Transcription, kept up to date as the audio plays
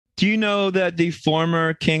Do you know that the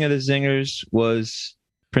former king of the Zingers was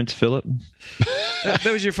Prince Philip? That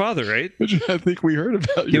was your father, right? I think we heard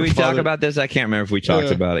about Did we talk about this? I can't remember if we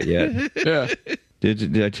talked about it yet. Yeah.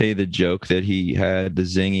 Did I tell you the joke that he had, the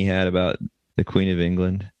zing he had about the Queen of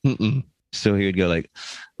England? Mm-mm. So he would go like,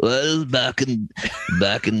 well, back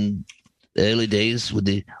in early days when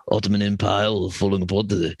the Ottoman Empire was falling apart,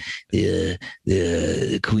 the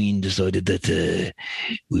Queen decided that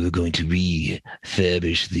we were going to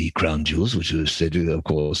refurbish the crown jewels, which were set, of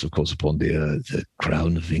course, upon the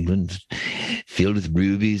crown of England, filled with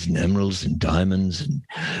rubies and emeralds and diamonds, and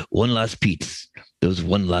one last piece. There was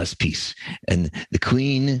one last piece. And the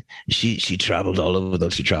Queen, she traveled all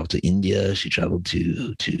over. She traveled to India. She traveled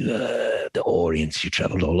to the Orient. She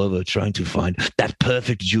traveled all over trying to find that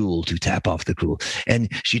perfect jewel to tap off the crew. And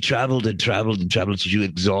she traveled and traveled and traveled. She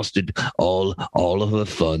exhausted all of her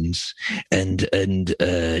funds. And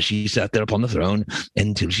she sat there upon the throne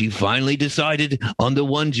until she finally decided on the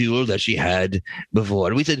one jewel that she had before.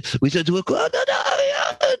 And we said to her,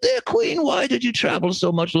 dear Queen, why did you travel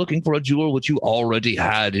so much looking for a jewel which you already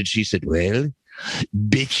had? And she said, well,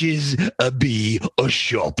 bitches be a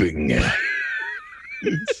shopping.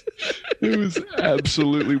 It was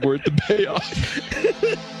absolutely worth the payoff.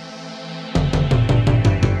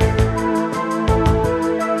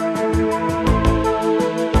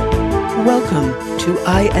 Welcome to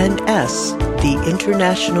INS, the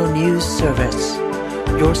International News Service,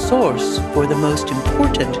 your source for the most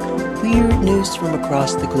important weird news from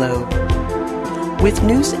across the globe. With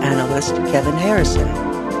news analyst Kevin Harrison,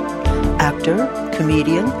 actor,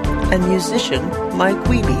 comedian, and musician Mike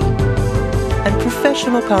Wiebe, and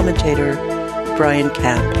professional commentator Brian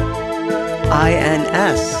Camp.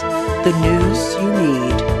 INS, the news you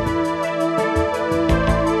need.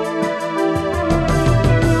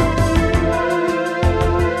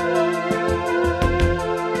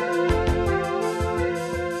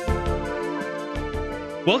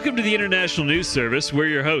 Welcome to the International News Service. We're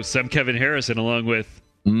your hosts. I'm Kevin Harrison, along with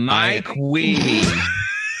Mike Wiebe.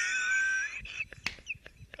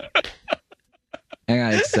 I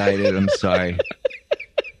got excited. I'm sorry.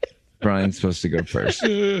 Brian's supposed to go first.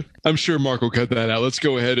 I'm sure Mark will cut that out. Let's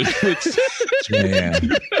go ahead and let's. Yeah.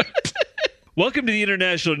 Welcome to the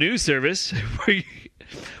International News Service.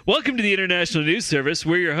 Welcome to the International News Service.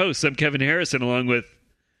 We're your hosts. I'm Kevin Harrison, along with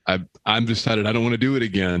I'm decided I don't want to do it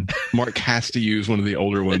again. Mark has to use one of the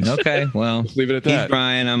older ones. Okay, well, Let's leave it at he's that.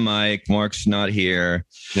 Brian. I'm Mike. Mark's not here.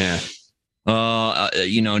 Yeah.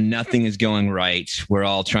 Nothing is going right. We're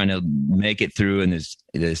all trying to make it through in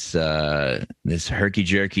this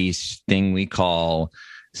herky-jerky thing we call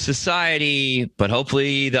society. But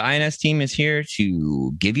hopefully the INS team is here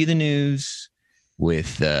to give you the news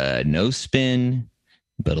with no spin,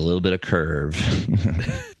 but a little bit of curve.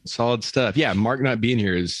 Solid stuff. Yeah, Mark not being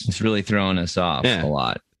here is It's really throwing us off a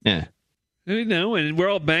lot. yeah. You know, and we're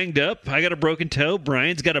all banged up. I got a broken toe.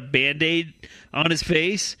 Brian's got a Band-Aid on his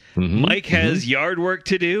face. Mm-hmm. Mike has yard work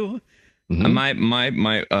to do. Mm-hmm.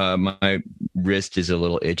 My wrist is a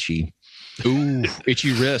little itchy. Ooh,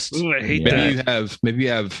 itchy wrist. Ooh, I hate that. Maybe you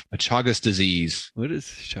have a Chagas disease. What is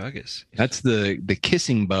Chagas? That's the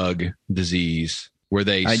kissing bug disease where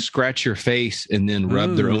they scratch your face and then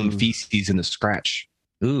rub their own feces in the scratch.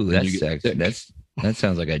 Ooh, that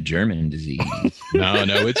sounds like a German disease. No,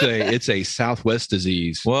 it's a Southwest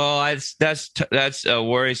disease. Well, that's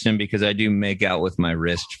worrisome because I do make out with my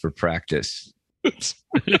wrist for practice. That's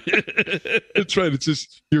right. It's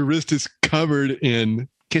just your wrist is covered in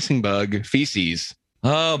kissing bug feces.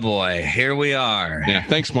 Oh boy, here we are. Yeah,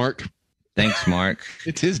 thanks, Mark. Thanks, Mark.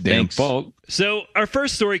 It's his damn fault. So our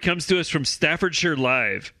first story comes to us from Staffordshire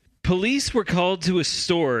Live. Police were called to a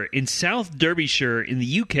store in South Derbyshire in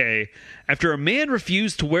the UK after a man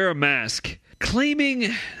refused to wear a mask,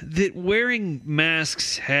 claiming that wearing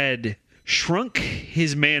masks had shrunk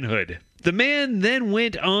his manhood. The man then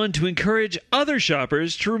went on to encourage other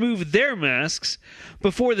shoppers to remove their masks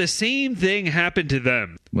before the same thing happened to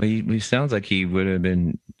them. Well, he sounds like he would have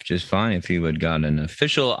been just fine if he would have gotten an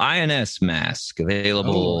official INS mask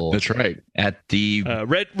available. Oh, that's right. At the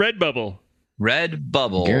Redbubble.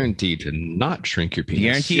 Redbubble. Guaranteed to not shrink your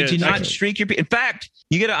penis. Guaranteed to not shrink your penis. In fact,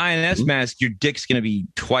 you get an INS mask, your dick's going to be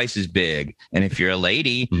twice as big. And if you're a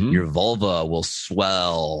lady, your vulva will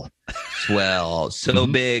swell so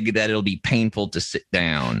big that it'll be painful to sit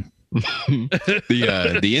down.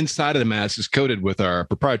 The inside of the mask is coated with our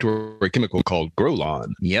proprietary chemical called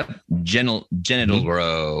Growlon. Yep. Genital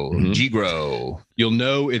grow. G-grow. You'll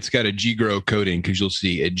know it's got a G-grow coating because you'll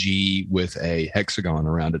see a G with a hexagon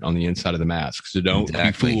around it on the inside of the mask. So don't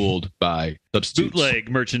be fooled by substitutes. Bootleg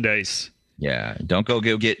merchandise. Yeah. Don't go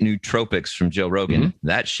get nootropics from Joe Rogan. Mm-hmm.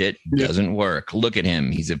 That shit doesn't work. Look at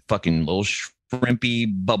him. He's a fucking little shrimpy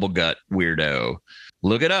bubble gut weirdo.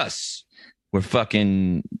 Look at us. We're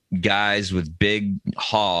fucking guys with big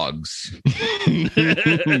hogs.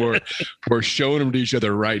 we're showing them to each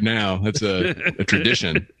other right now. That's a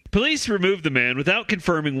tradition. Police removed the man without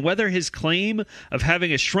confirming whether his claim of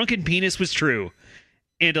having a shrunken penis was true.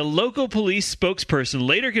 And a local police spokesperson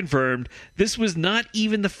later confirmed this was not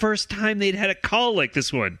even the first time they'd had a call like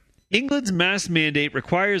this one. England's mask mandate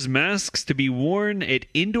requires masks to be worn at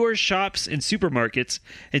indoor shops and supermarkets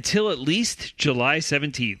until at least July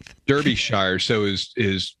 17th. Derbyshire. So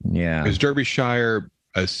is Derbyshire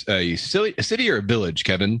a city or a village,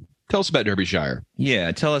 Kevin? Tell us about Derbyshire.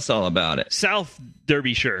 Yeah, tell us all about it. South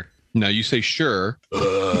Derbyshire. Now you say sure. Me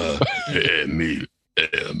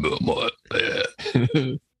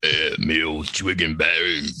old Twiggin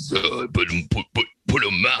berries. Put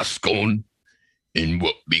a mask on in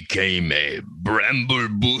what became a bramble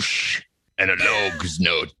bush and a log's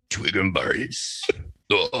no Twiggin berries.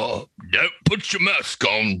 Don't put your mask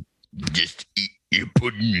on. Just eat your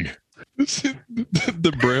pudding.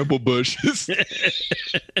 The bramble bushes.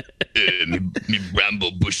 Me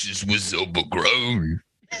bramble bushes was overgrown.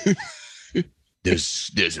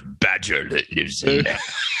 There's a badger that lives in there.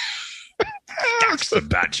 Stacks of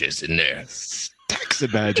badgers in there. Stacks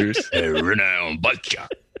of badgers. Renowned badger.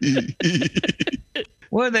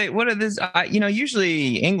 What are this?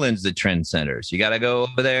 Usually England's the trend centers. You got to go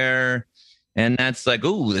over there. And that's like,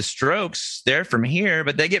 ooh, the Strokes, they're from here,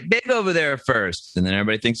 but they get big over there first. And then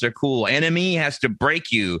everybody thinks they're cool. NME has to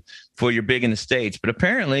break you before you're big in the States. But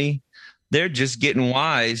apparently they're just getting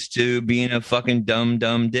wise to being a fucking dumb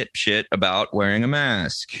dipshit about wearing a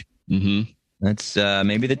mask. Mm-hmm. That's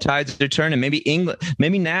maybe the tides are turning. Maybe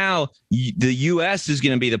now the U.S. is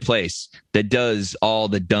going to be the place that does all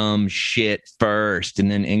the dumb shit first.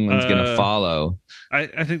 And then England's going to follow.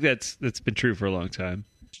 I think that's been true for a long time.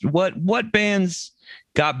 What bands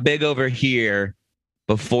got big over here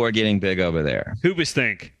before getting big over there?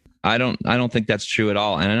 Hoobastank. I don't think that's true at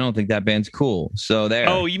all, and I don't think that band's cool. So there.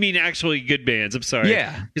 Oh, you mean actually good bands? I'm sorry.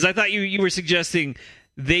 Yeah, because I thought you were suggesting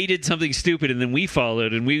they did something stupid and then we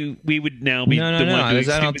followed, and we would now be no. I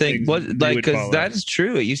don't think because that is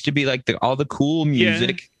true. It used to be like all the cool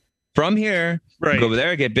music from here, right? Go over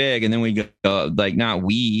there, get big, and then we go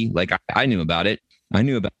I knew about it. I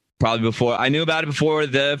knew about. Probably before I knew about it before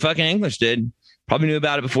the fucking English did. Probably knew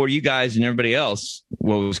about it before you guys and everybody else.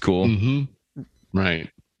 What was cool, right?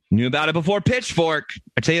 Knew about it before Pitchfork.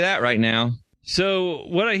 I tell you that right now. So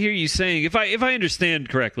what I hear you saying, if I understand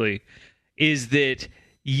correctly, is that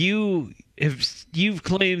you've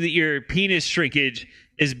claimed that your penis shrinkage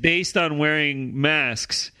is based on wearing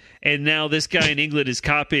masks, and now this guy in England is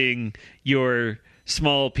copying your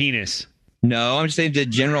small penis. No, I'm just saying the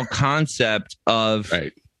general concept of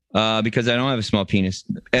right. Because I don't have a small penis,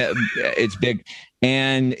 it's big,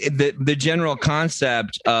 and the general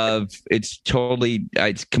concept of it's completely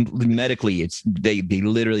medically. They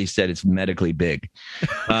literally said it's medically big,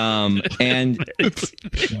 and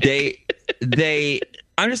they.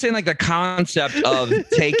 I'm just saying like the concept of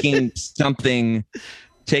taking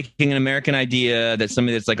an American idea that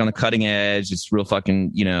somebody that's like on the cutting edge, it's real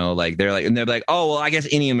fucking, they're like, oh, well, I guess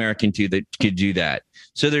any American too that could do that.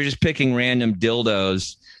 So they're just picking random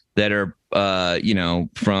dildos that are,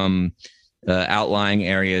 from outlying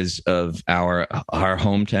areas of our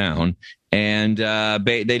hometown. And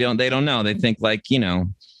they don't know. They think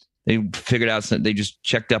they figured out they just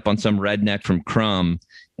checked up on some redneck from Crumb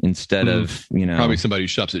instead of, Probably somebody who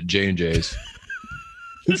shops at J&J's.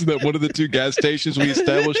 Isn't that one of the two gas stations we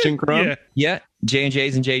established in Crumb? Yeah.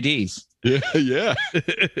 J&J's and JD's. Yeah.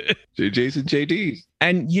 J&J's and JD's.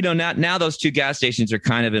 And, now those two gas stations are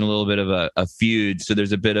kind of in a little bit of a feud. So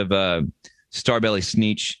there's a bit of a Starbelly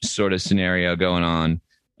Sneetch sort of scenario going on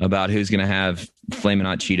about who's going to have Flamin'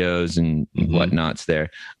 Hot Cheetos and whatnots there.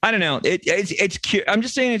 I don't know. I'm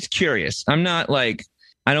just saying it's curious. I'm not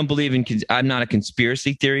I don't believe I'm not a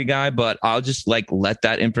conspiracy theory guy, but I'll just let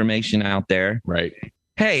that information out there. Right.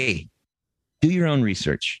 Hey, do your own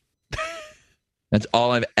research. That's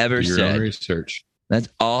all I've ever said. Do your own research. That's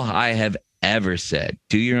all I have ever said.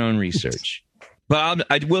 Do your own research. But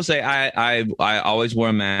I will say I always wore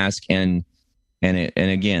a mask, and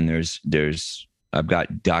again, I've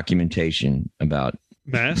got documentation about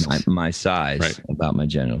masks, my size, right. About my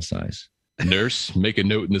genital size. Nurse, make a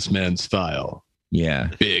note in this man's file. Yeah,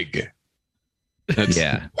 big.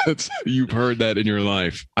 That's you've heard that in your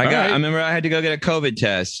life. I remember I had to go get a COVID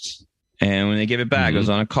test, and when they gave it back, it was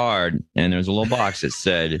on a card, and there was a little box that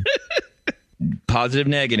said positive,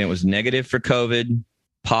 negative. It was negative for COVID,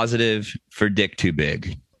 positive for dick too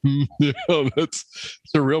big. It's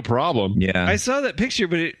a real problem. Yeah. I saw that picture,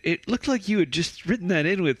 but it looked like you had just written that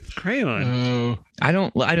in with crayon.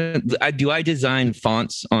 Do I design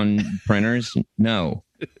fonts on printers? No.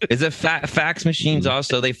 Is it fax machines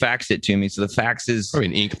also? They fax it to me. So the fax is probably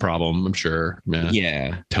an ink problem, I'm sure.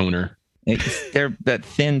 Yeah. Toner. They're that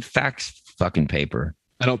thin fax fucking paper.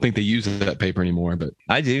 I don't think they use that paper anymore, but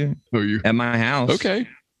I do. Are you at my house? Okay.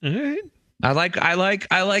 All right. I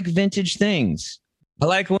like vintage things. I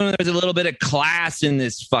like when there's a little bit of class in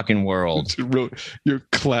this fucking world. Your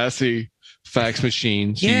classy fax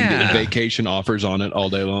machine. So yeah. You get vacation offers on it all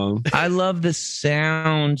day long. I love the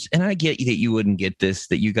sounds. And I get that you wouldn't get this,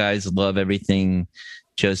 that you guys love everything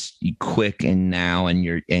just quick and now and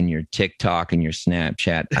your TikTok and your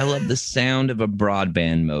Snapchat. I love the sound of a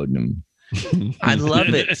broadband modem. I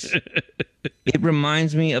love it. It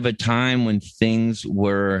reminds me of a time when things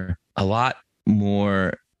were a lot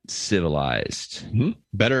more civilized. Mm-hmm.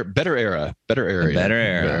 Better era.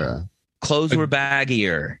 Clothes were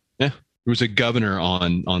baggier. Yeah. There was a governor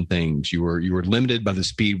on things. You were limited by the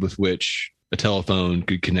speed with which a telephone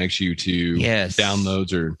could connect you to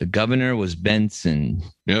downloads. Or the governor was Benson.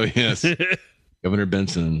 Oh yes. Governor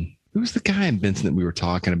Benson. Who's the guy in Benson that we were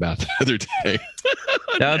talking about the other day?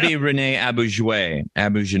 That would be Rene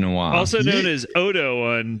Auberjonois. Also known as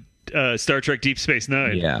Odo on Star Trek Deep Space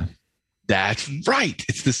Nine. Yeah. That's right.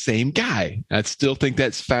 It's the same guy. I still think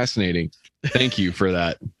that's fascinating. Thank you for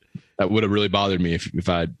that. That would have really bothered me if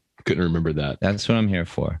I couldn't remember that. That's what I'm here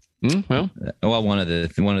for. Well, one of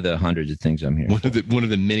the hundreds of things I'm here. One of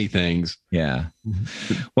the many things. Yeah.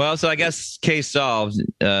 Well, so I guess case solved.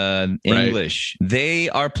 English. Right. They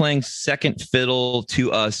are playing second fiddle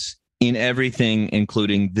to us in everything,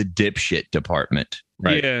 including the dipshit department.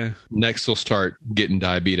 Right. Yeah. Next, they'll start getting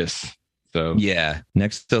diabetes. So yeah.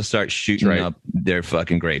 Next, they'll start shooting up their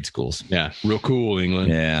fucking grade schools. Yeah. Real cool, England.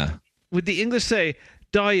 Yeah. Would the English say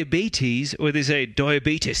diabetes or they say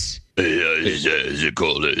diabetes? It's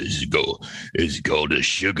called the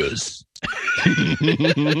sugars.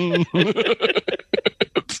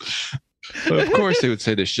 Of course, they would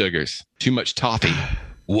say the sugars. Too much toffee.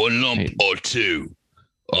 One lump or two.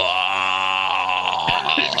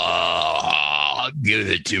 Give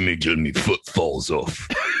it to me till my foot falls off.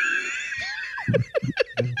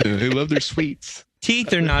 They love their sweets.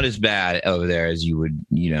 Teeth are not as bad over there as you would,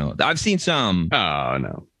 I've seen some. Oh,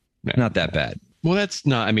 no. Not that bad. Well, that's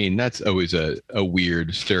always a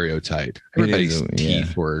weird stereotype. Everybody's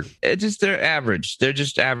teeth were... They're average. They're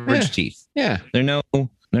just average teeth. Yeah. They're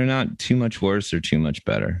not too much worse or too much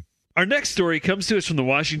better. Our next story comes to us from the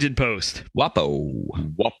Washington Post. Wapo.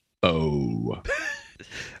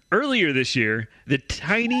 Earlier this year, the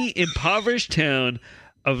tiny, impoverished town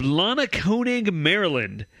of Lonaconing,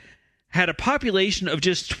 Maryland, had a population of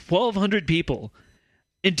just 1,200 people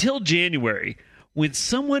until January, when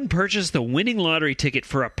someone purchased a winning lottery ticket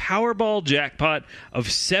for a Powerball jackpot of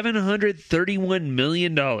 $731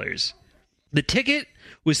 million. The ticket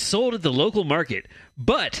was sold at the local market,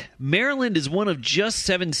 but Maryland is one of just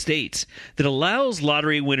 7 states that allows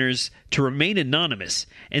lottery winners to remain anonymous,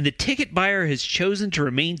 and the ticket buyer has chosen to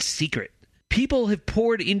remain secret. People have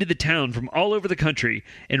poured into the town from all over the country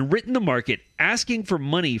and written the market asking for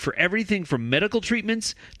money for everything from medical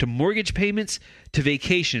treatments to mortgage payments to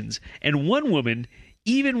vacations. And one woman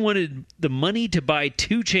even wanted the money to buy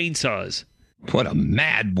 2 chainsaws. What a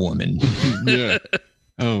mad woman. Yeah.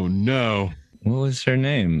 Oh, no. What was her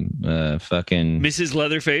name? Fucking... Mrs.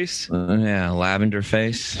 Leatherface? Yeah, Lavender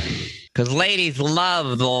Face. Because ladies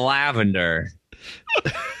love the lavender.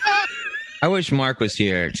 I wish Mark was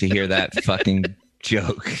here to hear that fucking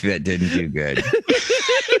joke that didn't do good.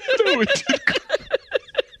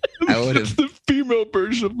 I would have the female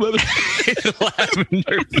version of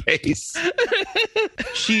Lavender Face.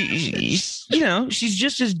 She's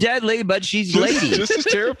just as deadly, but she's lady. Just as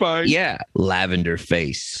terrifying. Yeah, Lavender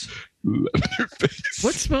Face. Lavender Face.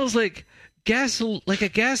 What smells like a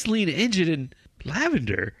gasoline engine and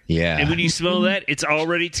lavender? Yeah. And when you smell that, it's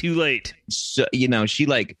already too late. So, she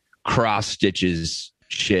cross stitches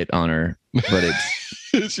shit on her, but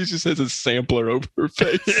it's she just has a sampler over her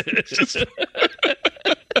face.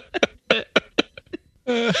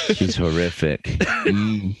 She's horrific.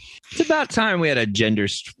 It's about time we had a gender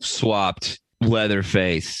swapped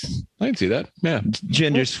Leatherface. I can see that. Yeah.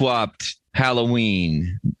 Gender swapped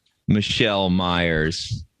Halloween Michelle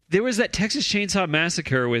Myers. There was that Texas Chainsaw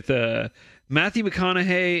Massacre with Matthew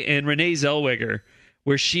McConaughey and Renee Zellweger,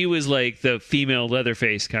 where she was like the female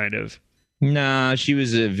Leatherface kind of. Nah, she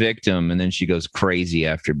was a victim, and then she goes crazy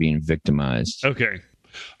after being victimized. Okay.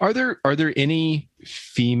 Are there any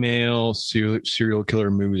female serial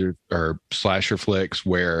killer movies or slasher flicks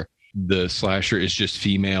where the slasher is just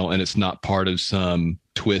female and it's not part of some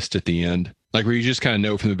twist at the end? Like where you just kind of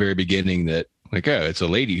know from the very beginning that like, oh, it's a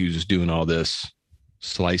lady who's just doing all this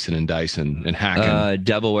slicing and dicing and hacking.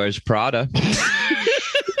 Devil Wears Prada.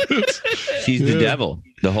 She's the devil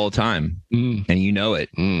the whole time. And you know it.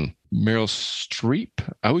 Meryl Streep.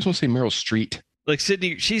 I always want to say Meryl Street. Like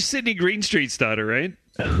she's Sydney Greenstreet's daughter, right?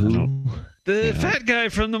 Who? The fat guy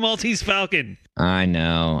from the Maltese Falcon. I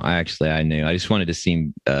know. I knew. I just wanted to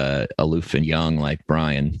seem aloof and young like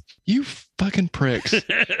Brian. You fucking pricks.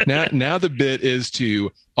 Now the bit is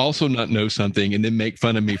to also not know something and then make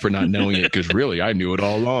fun of me for not knowing it because really I knew it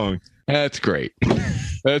all along. That's great.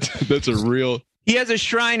 That's a real. He has a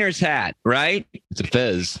Shriner's hat, right? It's a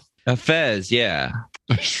fez. A fez, yeah.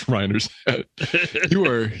 A Shriner's hat.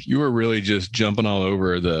 You are really just jumping all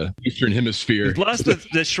over the Eastern Hemisphere. We've lost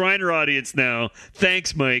the Shriner audience now.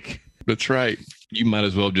 Thanks, Mike. That's right. You might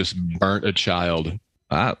as well have just burnt a child.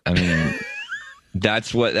 Wow. I mean,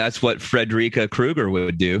 that's what Frederica Krueger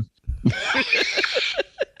would do.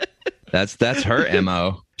 That's her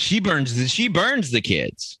MO. She burns the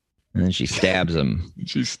kids. And then she stabs them.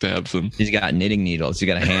 She stabs them. She's got knitting needles. She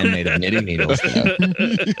got a hand made of knitting needles.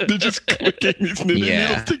 They're just clicking these knitting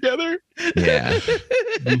needles together. Yeah.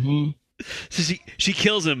 Mm-hmm. So she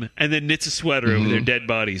kills him and then knits a sweater over their dead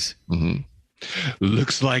bodies. Mm-hmm.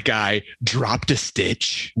 Looks like I dropped a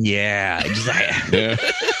stitch. Yeah. Yeah.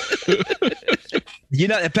 You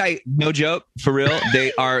know, in fact, no joke, for real,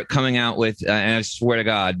 they are coming out with, and I swear to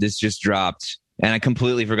God, this just dropped. And I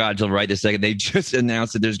completely forgot until right this second. They just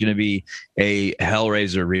announced that there's going to be a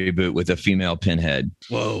Hellraiser reboot with a female Pinhead.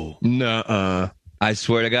 Whoa. Nuh-uh. I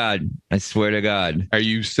swear to God. Are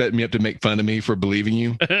you setting me up to make fun of me for believing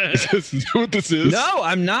you? Is this what this is? No,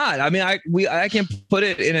 I'm not. I mean, I can put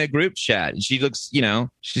it in a group chat. She looks,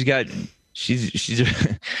 she's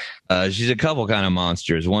a couple kind of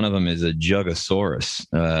monsters. One of them is a Jugosaurus.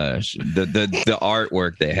 The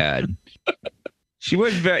artwork they had. She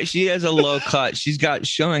has a low cut. She's got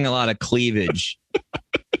showing a lot of cleavage.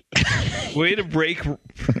 Way to break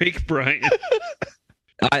Brian.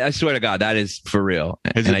 I swear to God, that is for real.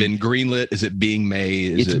 Has it been greenlit? Is it being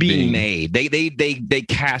made? It's being made. They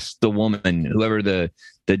cast the woman, whoever the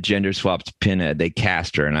gender swapped Pinhead. They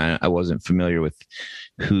cast her, and I wasn't familiar with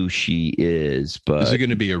who she is. But is it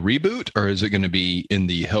going to be a reboot, or is it going to be in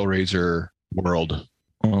the Hellraiser world?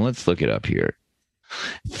 Well, let's look it up here.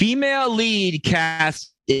 Female lead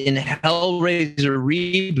cast in Hellraiser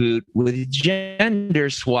reboot with gender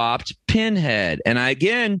swapped Pinhead, and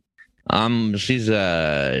she's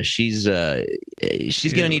gonna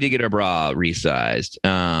need to get her bra resized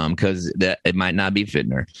because it might not be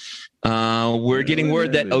fitting her. We're getting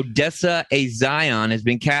word that Odessa A. Zion has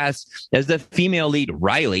been cast as the female lead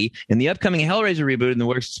Riley in the upcoming Hellraiser reboot in the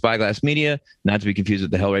works of Spyglass Media, not to be confused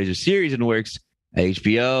with the Hellraiser series in the works at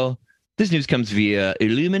HBO. This news comes via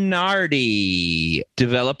Illuminati.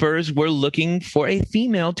 Developers were looking for a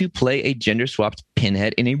female to play a gender-swapped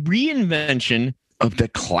Pinhead in a reinvention of the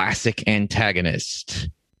classic antagonist.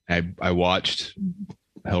 I watched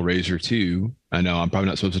Hellraiser 2. I know I'm probably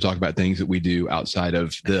not supposed to talk about things that we do outside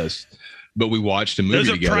of this, but we watched a movie Those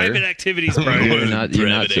are together. private activities, Brian. You're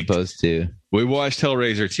not supposed to. We watched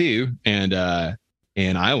Hellraiser 2, and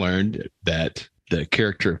I learned that the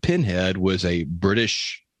character of Pinhead was a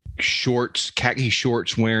British khaki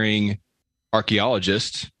shorts wearing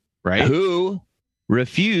archaeologist, right? Who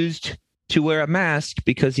refused to wear a mask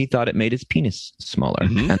because he thought it made his penis smaller.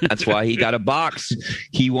 And that's why he got a box.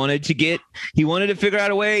 He wanted to figure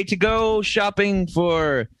out a way to go shopping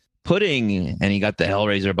for pudding, and he got the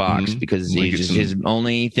Hellraiser box because his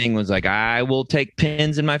only thing was like, I will take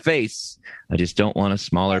pins in my face. I just don't want a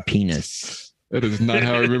smaller penis. That is not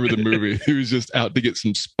how I remember the movie. He was just out to get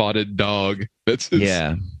some spotted dog. That's his...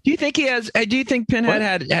 Yeah. Do you think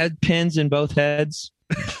Pinhead had pins in both heads?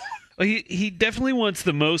 Well, he definitely wants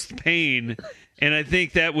the most pain, and I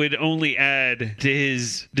think that would only add to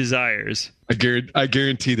his desires. I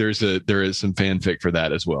guarantee there is some fanfic for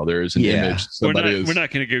that as well. There is an image. We're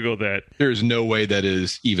not going to Google that. There is no way that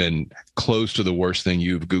is even close to the worst thing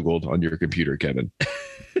you've Googled on your computer, Kevin.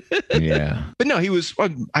 Yeah. But no,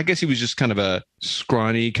 I guess he was just kind of a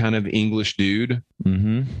scrawny kind of English dude.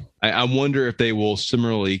 Mm-hmm. I wonder if they will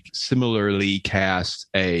similarly cast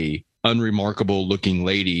a unremarkable looking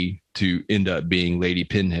lady to end up being Lady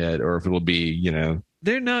Pinhead, or if it'll be,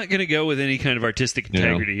 They're not going to go with any kind of artistic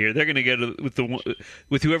integrity here. They're going to go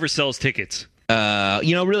with whoever sells tickets.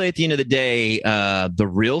 Really, at the end of the day, the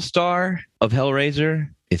real star of Hellraiser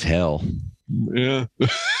is Hell. Yeah.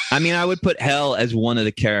 I mean, I would put hell as one of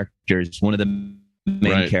the characters, one of the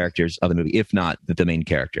main characters of the movie, if not the main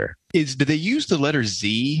character. Did they use the letter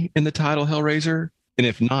Z in the title Hellraiser? And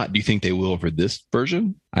if not, do you think they will for this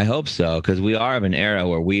version? I hope so, because we are of an era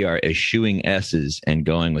where we are eschewing S's and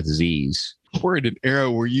going with Z's. We're in an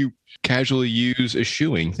era where you casually use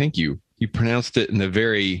eschewing. Thank you. You pronounced it in a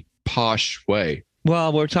very posh way.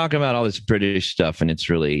 Well, we're talking about all this British stuff, and it's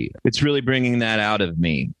really bringing that out of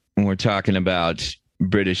me. And we're talking about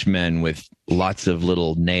British men with lots of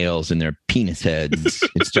little nails in their penis heads.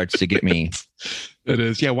 It starts to get me. It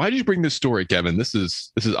is. Yeah. Why did you bring this story, Kevin? This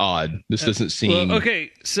is odd. This doesn't seem. Well,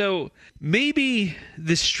 okay, so maybe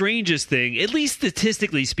the strangest thing, at least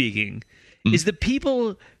statistically speaking, is the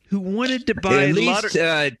people who wanted to buy at least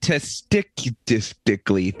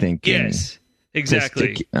statistically thinking. Yes,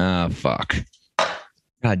 exactly. Fuck.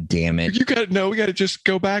 God damn it. We got to just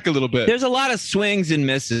go back a little bit. There's a lot of swings and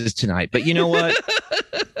misses tonight, but you know what?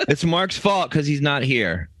 It's Mark's fault because he's not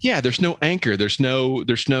here. Yeah, there's no anchor. There's no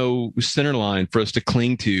center line for us to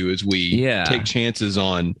cling to as we take chances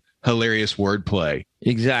on hilarious wordplay.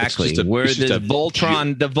 Exactly. Where the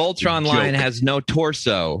Voltron line has no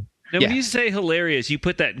torso. Now, when you say hilarious, you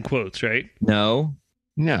put that in quotes, right? No.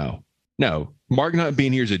 Mark not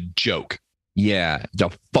being here is a joke. Yeah, it's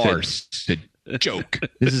a farce. It's a joke.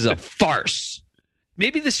 This is a farce.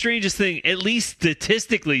 Maybe the strangest thing, at least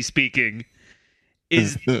statistically speaking,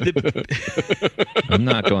 is I'm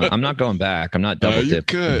not going back. I'm not double dipping.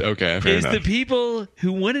 Good. Okay. Fair enough. The people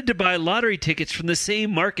who wanted to buy lottery tickets from the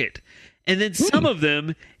same market, and then some of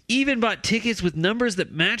them even bought tickets with numbers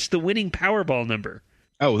that matched the winning Powerball number.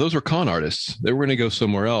 Oh, those were con artists. They were going to go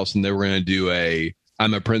somewhere else, and they were going to do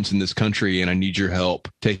I'm a prince in this country, and I need your help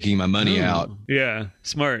taking my money out. Yeah,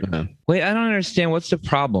 smart. Wait, I don't understand. What's the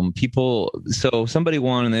problem? So somebody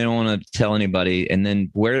won, and they don't want to tell anybody, and then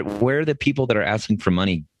where are the people that are asking for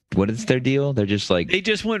money? What is their deal? They're just like... They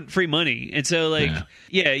just want free money. And so,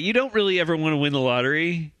 you don't really ever want to win the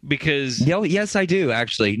lottery because... Yes, I do,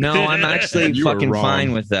 actually. No, I'm actually fucking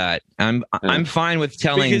fine with that. I'm fine with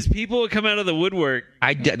telling... Because people would come out of the woodwork.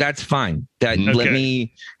 That's fine. Let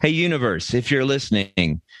me... Hey, universe, if you're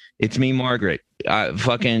listening, it's me, Margaret.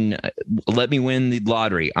 Fucking let me win the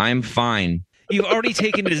lottery. I'm fine. You've already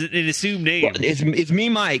taken an assumed name. Well, it's me,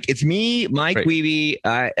 Mike. It's me, Mike Wiebe.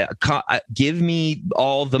 Give me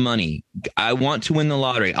all the money. I want to win the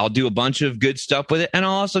lottery. I'll do a bunch of good stuff with it, and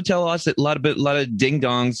I'll also tell us a lot of ding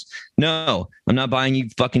dongs. No, I'm not buying you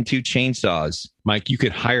fucking 2 chainsaws. Mike, you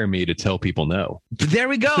could hire me to tell people no. There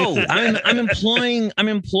we go. I'm employing.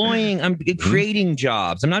 I'm creating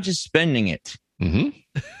jobs. I'm not just spending it. Mm-hmm.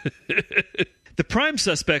 The prime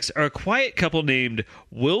suspects are a quiet couple named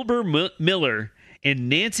Wilbur Miller and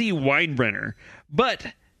Nancy Weinbrenner,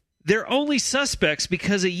 but they're only suspects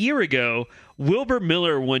because a year ago, Wilbur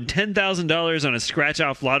Miller won $10,000 on a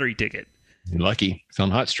scratch-off lottery ticket. Lucky. It's on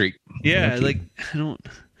Hot Streak. Yeah,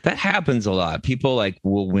 That happens a lot. People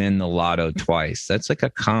will win the lotto twice. That's like a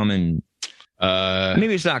common...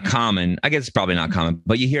 maybe it's not common. I guess it's probably not common,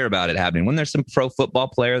 but you hear about it happening. When there's some pro football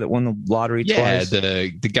player that won the lottery twice. Yeah,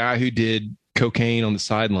 the guy who did cocaine on the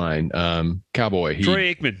sideline, Cowboy.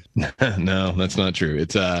 Troy Aikman. No, that's not true.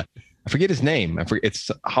 It's I forget his name.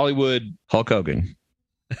 It's Hollywood Hulk Hogan.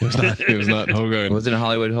 It was not Hulk Hogan. Was it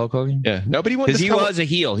Hollywood Hulk Hogan? Yeah, nobody won because he was a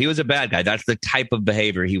heel. He was a bad guy. That's the type of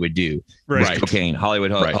behavior he would do. Right. Cocaine.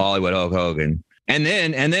 Hollywood Hulk Hogan. And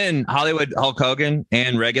then Hollywood Hulk Hogan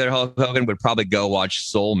and regular Hulk Hogan would probably go watch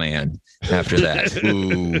Soul Man after that.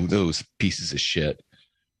 Ooh, those pieces of shit.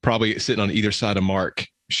 Probably sitting on either side of Mark,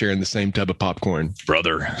 sharing the same tub of popcorn.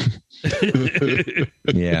 Brother.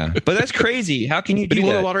 Yeah. But that's crazy. How can you do that?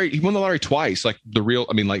 He won the lottery twice. Like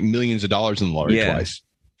millions of dollars in the lottery twice.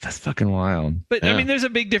 That's fucking wild. But I mean, there's a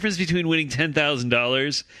big difference between winning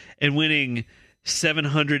 $10,000 and winning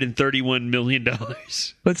 $731 million.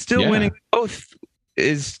 But still winning both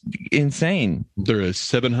is insane. There is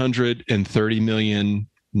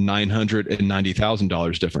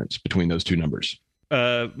 $730,990,000 difference between those two numbers.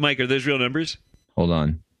 Mike, are those real numbers? Hold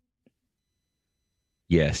on.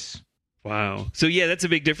 Yes. Wow. So that's a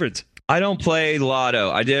big difference. I don't play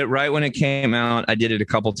lotto. I did it right when it came out. I did it a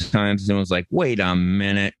couple times and was like, wait a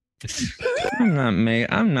minute.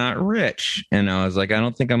 I'm not rich. And I was like, I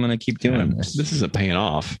don't think I'm going to keep doing this. This isn't paying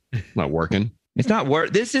off. Not working. It's not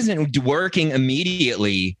This isn't working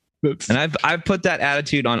immediately. And I've put that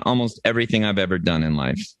attitude on almost everything I've ever done in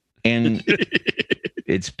life. And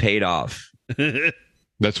it's paid off.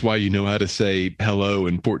 That's why you know how to say hello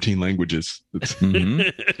in 14 languages.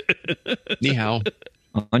 Ni hao.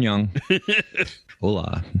 Annyeong.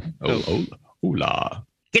 Hola. Hola.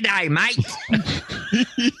 G'day, mate.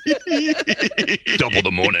 Top of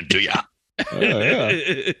the morning to ya. Oh,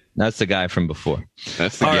 yeah. That's the guy from before.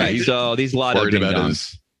 That's the All guy right, he's so these lotto worried ding about dongs.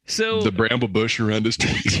 is So the bramble bush around his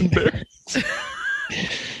twigs and berries.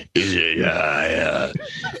 Is it? I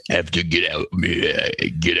have to get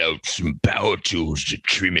out some power tools to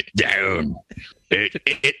trim it down.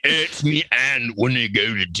 It hurts me and when I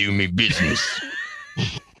go to do my business.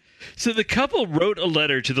 So the couple wrote a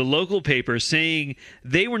letter to the local paper saying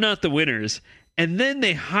they were not the winners, and then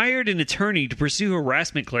they hired an attorney to pursue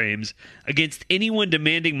harassment claims against anyone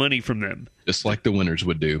demanding money from them. Just like the winners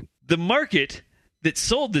would do. The market that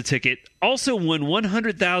sold the ticket also won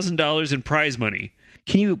 $100,000 in prize money.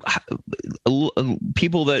 Can you,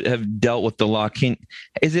 people that have dealt with the law,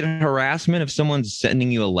 is it harassment if someone's sending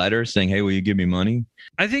you a letter saying, hey, will you give me money?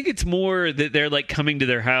 I think it's more that they're like coming to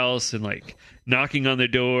their house and like knocking on their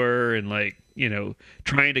door and like, you know,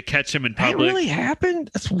 trying to catch them in That public. really happened?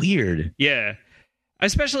 That's weird. Yeah.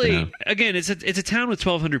 Especially, Yeah. again, it's a town with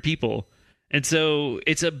 1,200 people. And so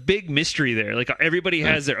it's a big mystery there. Like everybody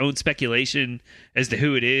has their own speculation as to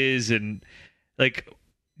who it is. And like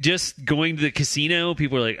just going to the casino,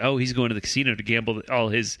 people are like, oh, he's going to the casino to gamble all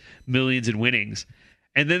his millions in winnings.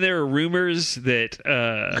 And then there are rumors that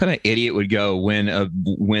What kind of idiot would go win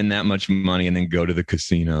that much money and then go to the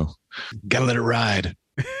casino? Gotta let it ride.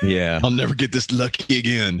 Yeah. I'll never get this lucky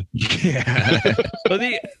again. Yeah. well,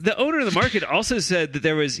 the owner of the market also said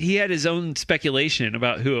that he had his own speculation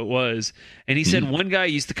about who it was. And he said one guy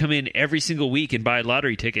used to come in every single week and buy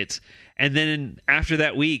lottery tickets. And then after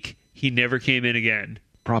that week, he never came in again.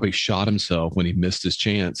 Probably shot himself when he missed his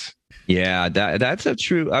chance. Yeah, that's a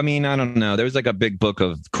true. I mean, I don't know. There was like a big book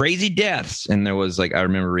of crazy deaths, and there was like I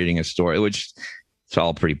remember reading a story, which it's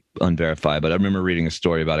all pretty unverified, but I remember reading a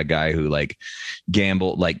story about a guy who like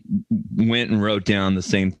gambled, like went and wrote down the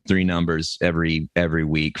same 3 numbers every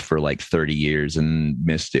week for like 30 years and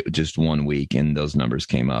missed it just 1 week, and those numbers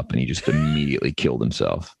came up, and he just immediately killed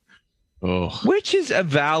himself. Oh, Which is a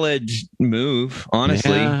valid move,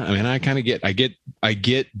 honestly. yeah, I mean, I kind of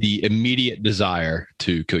get the immediate desire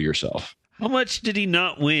to kill yourself. How much did he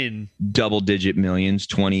not win? Double-digit millions,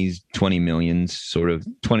 20 millions, sort of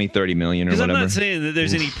 20, 30 million or Because I'm whatever. not saying that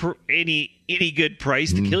there's any good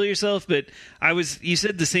price to kill yourself, but you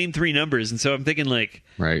said the same 3 numbers, and so I'm thinking like,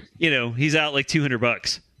 Right. you know, he's out like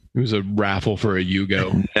 $200. It was a raffle for a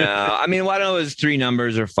Yugo. No, I mean, why don't it was 3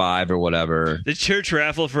 numbers or 5 or whatever. The church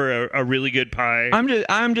raffle for a really good pie.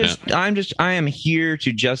 I am here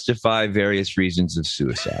to justify various reasons of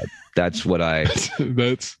suicide. That's what I.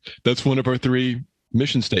 That's one of our 3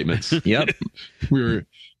 mission statements. Yep. We're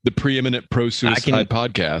the preeminent pro-suicide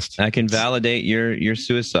podcast. I can validate your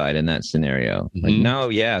suicide in that scenario. Like, Mhm. no,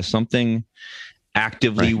 yeah, something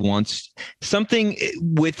actively wants something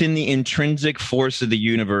within the intrinsic force of the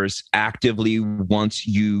universe actively wants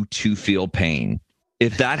you to feel pain.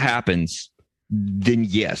 If that happens, then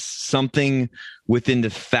yes, something within the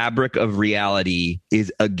fabric of reality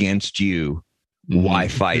is against you. Why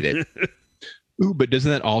fight it? Ooh, but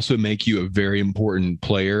doesn't that also make you a very important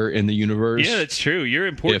player in the universe? Yeah, that's true. You're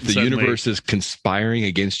important. If the suddenly. universe is conspiring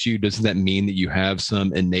against you, doesn't that mean that you have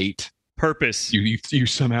some innate Purpose. you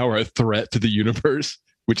somehow are a threat to the universe?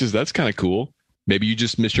 That's kind of cool. Maybe you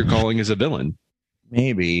just missed your calling as a villain.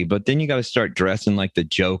 Maybe, but then you got to start dressing like the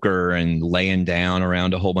Joker and laying down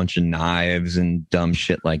around a whole bunch of knives and dumb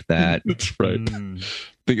shit like that. That's right. Mm.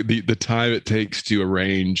 The time it takes to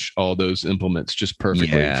arrange all those implements just perfectly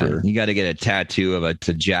for You got to get a tattoo of a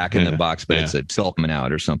Jack in the Box, but it's a soul coming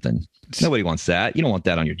out or something. Nobody wants that. You don't want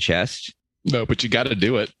that on your chest. no, but you got to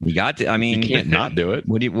do it. You got to. I mean, You can't not do it.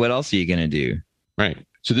 What else are you gonna do? Right.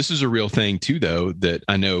 So this is a real thing too, though, that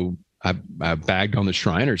I know I bagged on the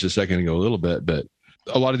Shriners a second ago a little bit, but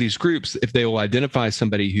a lot of these groups, if they will identify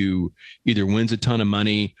somebody who either wins a ton of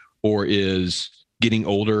money or is getting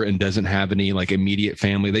older and doesn't have any like immediate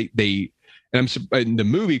family, and the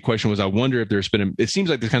movie question was, I wonder if there's been it seems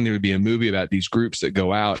like there's kind of going to be a movie about these groups that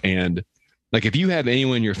go out and like if you have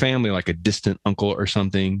anyone in your family, like a distant uncle or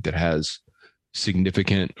something that has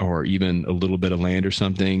significant or even a little bit of land or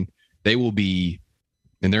something, they will be,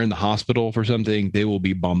 and they're in the hospital for something, they will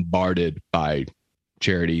be bombarded by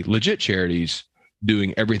legit charities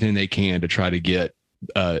doing everything they can to try to get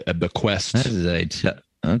a bequest.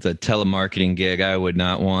 That's a telemarketing gig I would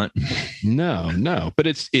not want. No, but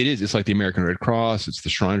it's like the American Red Cross, it's the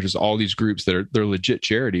Shriners, it's all these groups that they're legit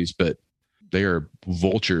charities, but they are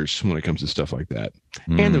vultures when it comes to stuff like that.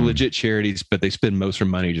 And they're legit charities, but they spend most of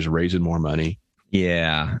their money just raising more money.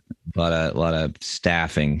 Yeah, a lot of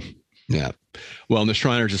staffing. Yeah. Well, and the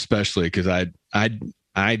Shriners especially, because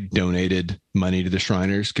I donated money to the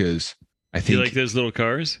Shriners because I Do you think like those little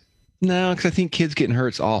cars? no, because I think kids getting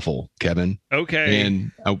hurt's awful, Kevin. Okay.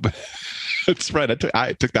 And that's right.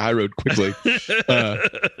 I took the high road quickly.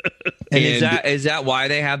 And is that why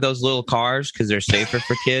they have those little cars? Because they're safer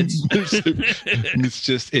for kids?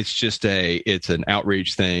 It's an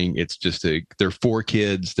outreach thing. They're for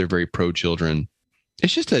kids. They're very pro children.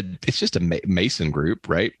 It's just a Mason group,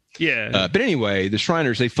 right? Yeah. But anyway, the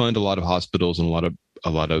Shriners, they fund a lot of hospitals and a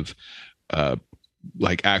lot of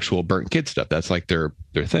like actual burnt kid stuff. That's like their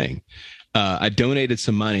thing. I donated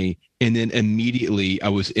some money, and then immediately I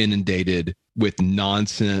was inundated with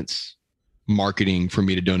nonsense marketing for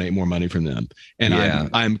me to donate more money from them. And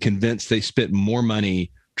I'm convinced they spent more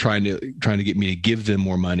money trying to get me to give them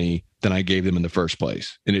more money than I gave them in the first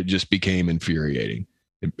place. And it just became infuriating.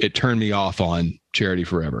 It turned me off on charity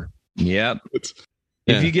forever. Yep.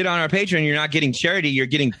 If you get on our Patreon, you're not getting charity, you're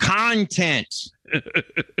getting content.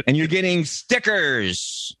 And you're getting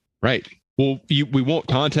stickers. Right. Well, we won't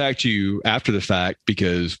contact you after the fact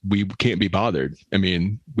because we can't be bothered. I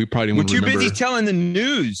mean, we probably we're too busy telling the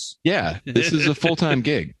news. Yeah, this is a full-time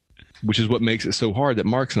gig, which is what makes it so hard that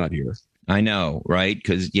Mark's not here. I know, right?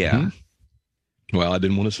 Because Well, I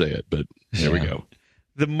didn't want to say it, but there we go.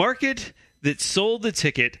 The market that sold the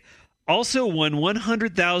ticket also won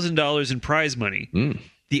 $100,000 in prize money.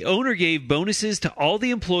 The owner gave bonuses to all the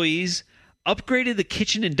employees, upgraded the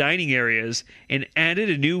kitchen and dining areas, and added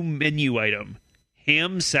a new menu item,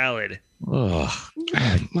 ham salad. Oh,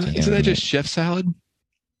 isn't that just chef salad?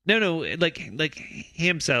 No, like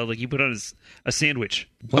ham salad, like you put on a sandwich.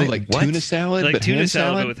 What? Like tuna salad? Like but tuna ham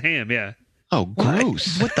salad but with ham, yeah. Oh,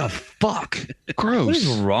 gross. What the fuck? Gross. What is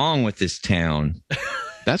wrong with this town?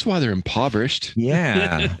 That's why they're impoverished.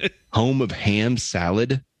 Yeah. Home of ham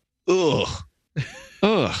salad. Ugh.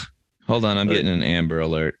 Hold on, I'm getting an Amber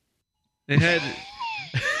Alert. It had...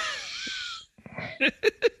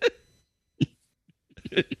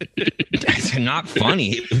 That's not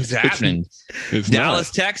funny. What's happening? It's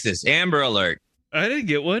Dallas, not. Texas. Amber Alert. I didn't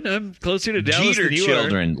get one. I'm closer to Dallas Jeter than you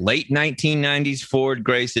children. Late 1990s Ford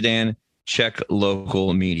gray sedan. Check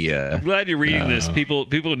local media. I'm glad you're reading this. People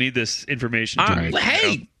need this information.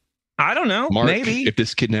 Hey, I don't know. Mark, maybe. if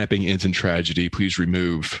this kidnapping ends in tragedy, please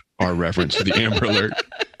remove our reference to the Amber Alert.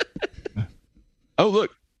 Oh,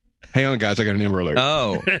 look. Hang on, guys. I got an Amber Alert.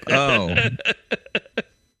 Oh.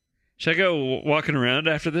 Should I go walking around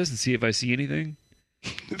after this and see if I see anything?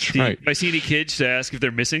 That's right. If I see any kids to ask if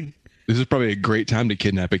they're missing? This is probably a great time to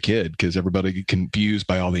kidnap a kid because everybody get confused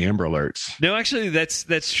by all the Amber Alerts. No, actually,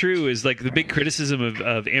 that's true. Is like the big criticism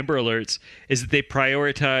of Amber Alerts is that they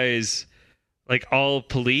prioritize like all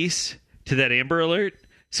police to that Amber Alert.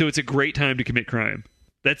 So it's a great time to commit crime.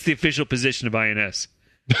 That's the official position of INS.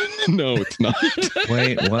 No, it's not.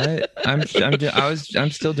 Wait, what? I'm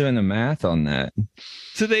still doing the math on that.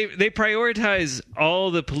 So they prioritize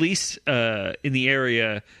all the police in the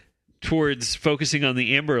area towards focusing on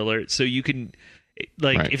the Amber Alert, so you can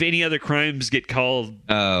if any other crimes get called,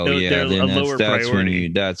 they're a lower priority.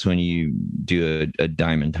 That's when you do a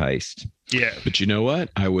diamond heist. Yeah, but you know what?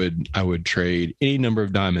 I would trade any number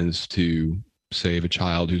of diamonds to save a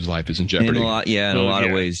child whose life is in jeopardy. In a lot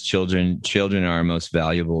of ways, children are our most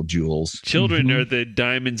valuable jewels. Children are the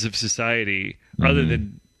diamonds of society, other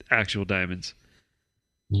than actual diamonds.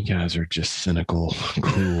 You guys are just cynical,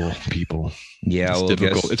 cruel people. Yeah, it's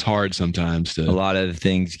difficult. It's hard sometimes to. A lot of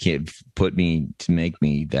things can't make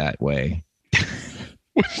me that way.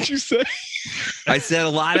 What did you say? I said a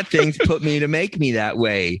lot of things put me to make me that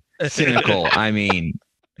way. Cynical. I mean,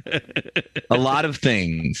 a lot of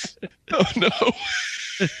things. Oh no!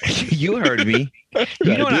 You heard me.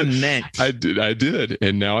 You know what I meant. I did,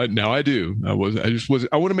 and now I do. I want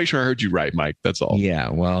to make sure I heard you right, Mike. That's all. Yeah.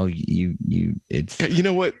 Well, it's. You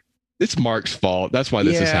know what? It's Mark's fault. That's why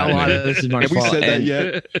this is happening. A lot of this is Mark's fault. Have we said that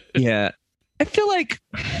yet? Yeah. I feel like,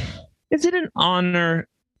 is it an honor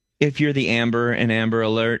if you're the Amber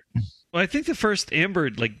Alert? Well, I think the first Amber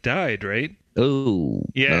died, right? Oh.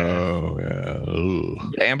 Yeah. Oh yeah. Ooh.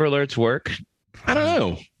 Amber Alerts work. I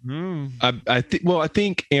don't know. I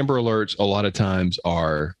think Amber Alerts a lot of times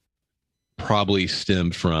are probably stem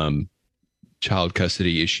from child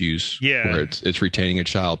custody issues. Yeah. Where it's retaining a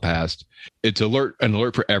child past. It's an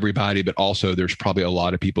alert for everybody, but also there's probably a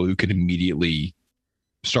lot of people who can immediately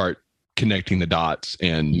start connecting the dots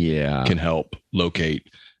and can help locate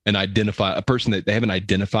and identify a person that they haven't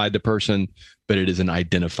identified the person, but it is an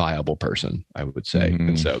identifiable person, I would say.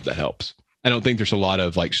 And so that helps. I don't think there's a lot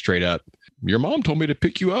of straight up, your mom told me to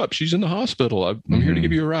pick you up. She's in the hospital. I'm here to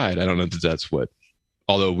give you a ride. I don't know if that's what,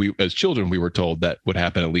 although we, as children, we were told that would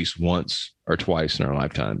happen at least once or twice in our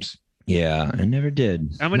lifetimes. Yeah, I never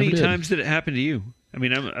did. How many times did it happen to you? I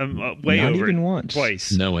mean, I'm way Not over even it once.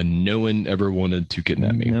 twice. No one ever wanted to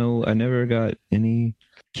kidnap me. No, I never got any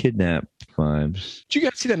kidnap vibes. Did you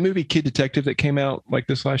guys see that movie Kid Detective that came out like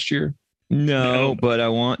this last year? No, but I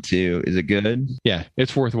want to. Is it good? Yeah,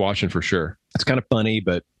 it's worth watching for sure. It's kind of funny,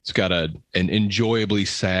 but it's got an enjoyably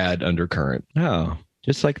sad undercurrent. Oh,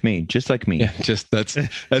 just like me. Just like me. Yeah, just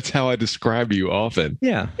that's how I describe you often.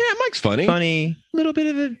 Yeah. Yeah, Mike's funny. Funny, little bit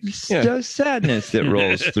of a sadness that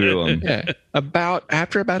rolls through them. Yeah,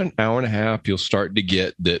 after about an hour and a half, you'll start to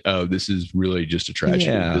get that. Oh, this is really just a tragedy.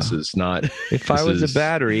 Yeah. This is not. If I was a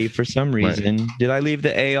battery for some reason, did I leave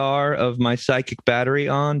the AR of my psychic battery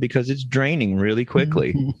on because it's draining really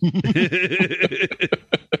quickly?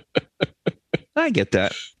 I get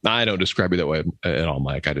that. I don't describe you that way at all,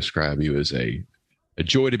 Mike. I describe you as a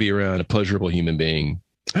joy to be around, a pleasurable human being.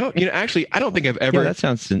 I don't think I've ever. Yeah, that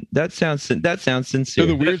sounds sincere. So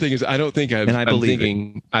the weird thing is, I don't think I've. And I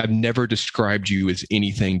believe I've never described you as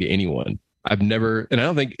anything to anyone. I've never, and I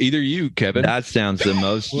don't think either you, Kevin. That sounds the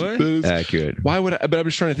most accurate. Why would I? But I'm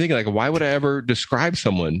just trying to think, like, why would I ever describe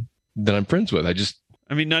someone that I'm friends with?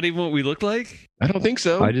 I mean, not even what we look like. I don't think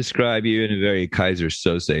so. I describe you in a very Kaiser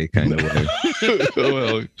Sose kind of way.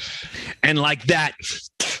 Well, And like that,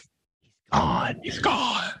 he's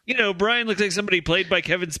gone. You know, Brian looks like somebody played by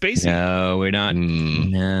Kevin Spacey. no, we're not.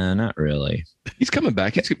 No, not really. He's coming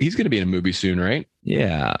back. He's going to be in a movie soon, right?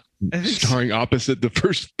 Yeah, I think so. Starring opposite the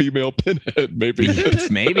first female Pinhead, maybe.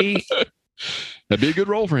 maybe. That'd be a good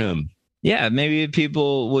role for him. Yeah, maybe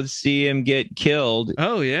people would see him get killed.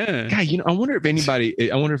 Oh yeah. God, I wonder if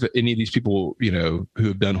any of these people, who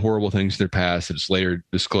have done horrible things in their past that's later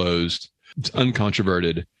disclosed, it's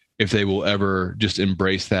uncontroverted, if they will ever just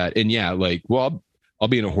embrace that. And yeah, like, well, I'll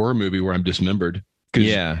be in a horror movie where I'm dismembered.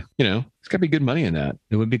 Yeah, It's got to be good money in that.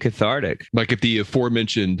 it would be cathartic. Like if the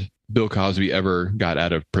aforementioned Bill Cosby ever got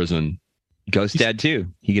out of prison, Ghost Dad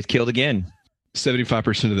too. He gets killed again.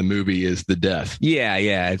 75% of the movie is the death. Yeah.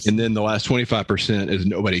 And then the last 25% is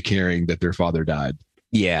nobody caring that their father died.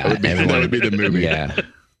 Yeah, That would be the movie. Yeah.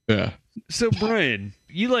 Yeah. So Brian,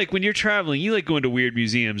 you like when you're traveling, you like going to weird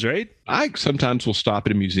museums, right? I sometimes will stop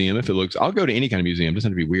at a museum if it looks. I'll go to any kind of museum. It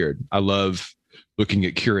doesn't have to be weird. I love looking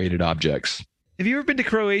at curated objects. Have you ever been to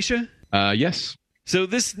Croatia? Yes. So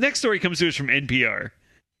this next story comes to us from NPR.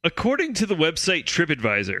 According to the website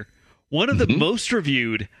TripAdvisor, one of the most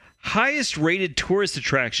reviewed, highest rated tourist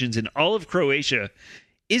attractions in all of Croatia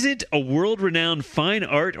isn't a world-renowned fine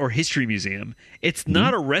art or history museum. It's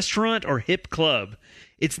not a restaurant or hip club.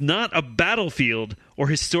 It's not a battlefield or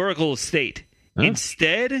historical estate. Huh?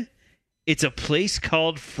 Instead, it's a place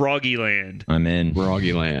called Froggyland. I'm in.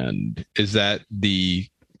 Froggyland. Is that the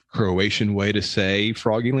Croatian way to say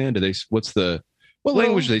Froggyland? What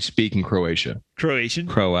language do they speak in Croatia? Croatian.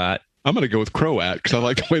 Croat. I'm going to go with Croat because I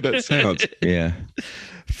like the way that sounds. Yeah.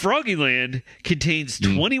 Froggyland contains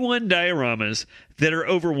 21 dioramas that are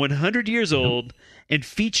over 100 years old and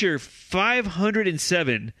feature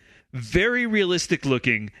 507 very realistic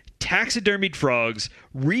looking taxidermied frogs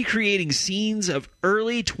recreating scenes of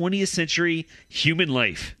early 20th century human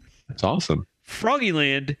life. That's awesome.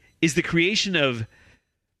 Froggyland is the creation of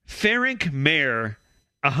Ferenc Mayer,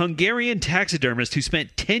 a Hungarian taxidermist who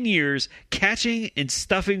spent 10 years catching and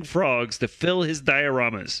stuffing frogs to fill his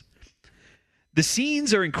dioramas. The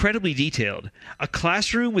scenes are incredibly detailed. A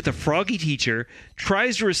classroom with a froggy teacher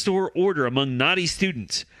tries to restore order among naughty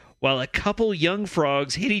students, while a couple young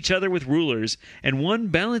frogs hit each other with rulers, and one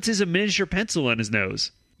balances a miniature pencil on his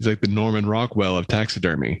nose. He's like the Norman Rockwell of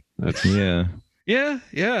taxidermy. That's Yeah.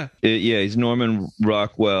 Yeah. He's Norman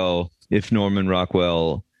Rockwell. If Norman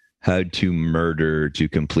Rockwell had to murder to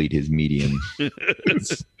complete his medium.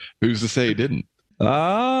 who's to say he didn't?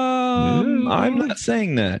 I'm not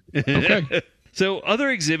saying that. Okay. So other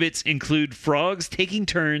exhibits include frogs taking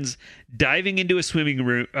turns diving into a swimming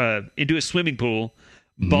pool,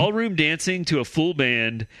 ballroom dancing to a full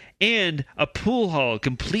band, and a pool hall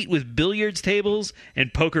complete with billiards tables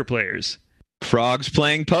and poker players. Frogs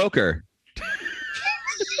playing poker.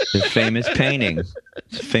 The famous painting.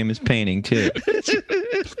 It's a famous painting too.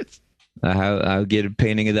 I'll get a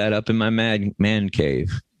painting of that up in my man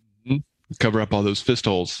cave. Cover up all those fist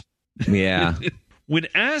holes. Yeah. When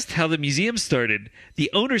asked how the museum started, the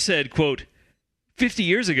owner said, quote, 50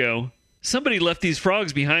 years ago, somebody left these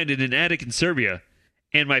frogs behind in an attic in Serbia,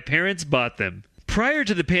 and my parents bought them. Prior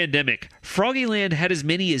to the pandemic, Froggyland had as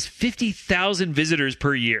many as 50,000 visitors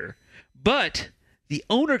per year. But the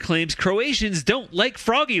owner claims Croatians don't like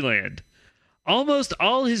Froggyland. Almost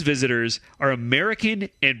all his visitors are American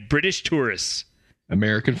and British tourists.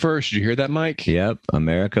 American first. Did you hear that, Mike? Yep,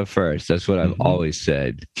 America first. That's what I've always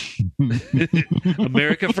said.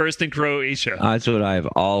 America first in Croatia. That's what I've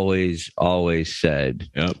always said.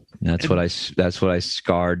 Yep. That's what I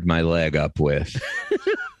scarred my leg up with.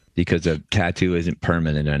 Because a tattoo isn't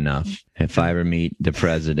permanent enough. If I ever meet the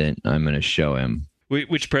president, I'm going to show him.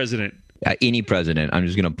 Which president? Any president. I'm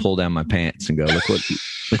just going to pull down my pants and go, look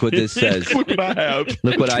what this says. Look what I have.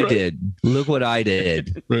 Look what I did. Look what I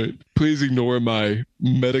did. Right. Please ignore my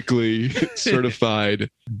medically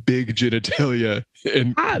certified big genitalia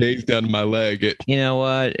and gaze down my leg. You know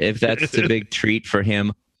what? If that's a big treat for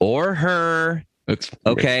him or her, That's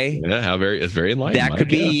okay. Yeah, it's very enlightening.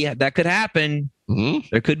 That could happen. Mm-hmm.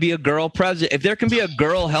 There could be a girl president. If there can be a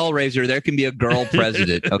girl Hellraiser, there can be a girl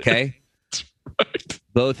president. Okay. Right.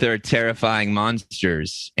 Both are terrifying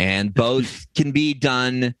monsters, and both can be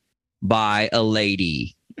done by a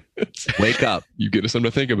lady. Wake up. You get us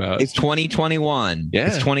something to think about. It's 2021. Yeah.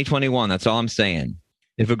 It's 2021. That's all I'm saying.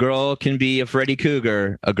 If a girl can be a Freddy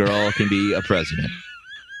Cougar, a girl can be a president.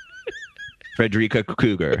 Frederica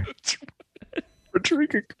Cougar.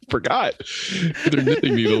 Frederica forgot their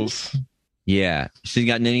knitting needles. Yeah, she's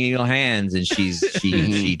got knitting needle hands, and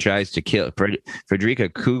she tries to kill Frederica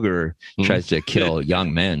Cougar tries to kill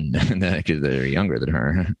young men because they're younger than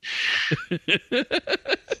her.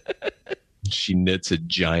 She knits a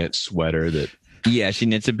giant sweater that. Yeah, she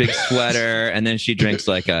knits a big sweater, and then she drinks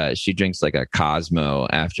like a Cosmo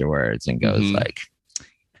afterwards, and goes like,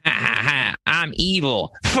 ha, ha, ha, "I'm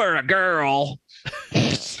evil for a girl."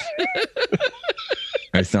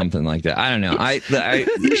 Or something like that. I don't know.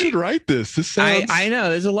 You should write this. This sounds. I know.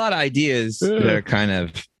 There's a lot of ideas that are kind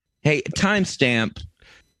of, hey, timestamp,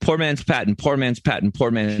 poor man's patent, poor man's patent,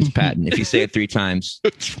 poor man's patent. If you say it 3 times.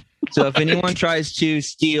 So if anyone tries to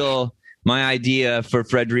steal my idea for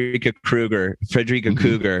Frederica Cougar, you're gonna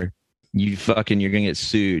get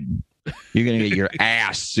sued. You're gonna get your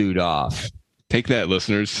ass sued off. Take that,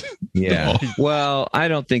 listeners. Yeah. Well, I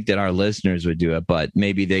don't think that our listeners would do it, but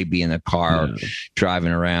maybe they'd be in the car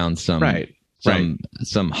driving around some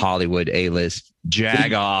Hollywood A-list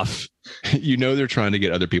jag-off. You know they're trying to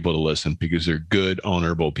get other people to listen because they're good,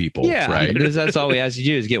 honorable people. Yeah, right. Because that's all we have to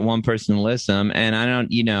do is get one person to listen. And I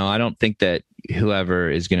don't think that whoever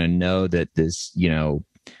is going to know that this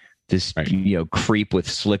creep with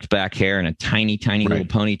slicked back hair and a tiny little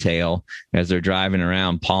ponytail as they're driving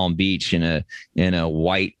around Palm Beach in a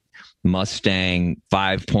white Mustang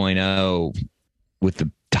 5.0 with the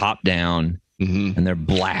top down, and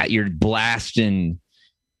you're blasting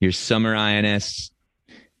your summer INS,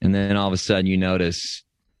 and then all of a sudden you notice,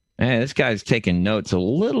 hey, this guy's taking notes a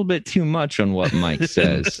little bit too much on what Mike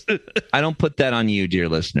says. I don't put that on you, dear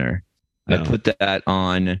listener. No. I put that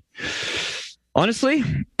on. Honestly,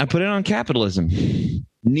 I put it on capitalism,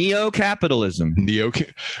 neo-capitalism.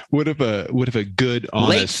 What if a good, honest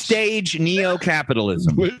late stage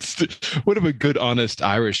neo-capitalism? What if a good, honest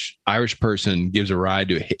Irish person gives a ride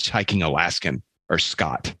to a hitchhiking Alaskan or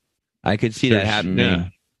Scot? I could see that happening. Yeah.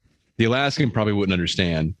 The Alaskan probably wouldn't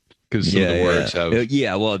understand because some of the words have.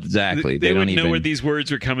 Yeah, well, exactly. They wouldn't know where these words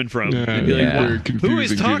were coming from. They'd be like, who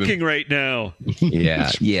is talking right now? Yeah,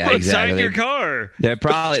 exactly. Inside your car. They're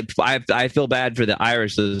probably. I feel bad for the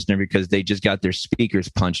Irish listener because they just got their speakers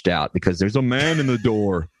punched out because there's a man in the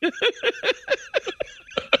door.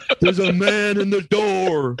 There's a man in the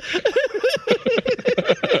door.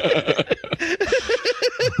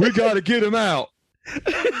 We got to get him out.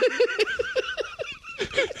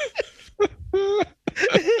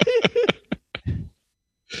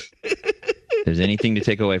 If there's anything to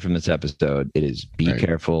take away from this episode, it is be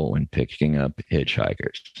careful when picking up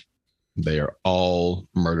hitchhikers. They are all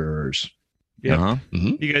murderers. Yeah. Uh-huh.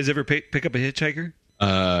 Mm-hmm. You guys ever pick up a hitchhiker?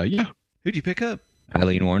 Yeah. Who'd you pick up?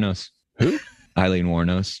 Eileen Wuornos. Who? Eileen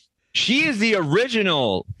Wuornos. She is the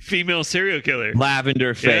original female serial killer.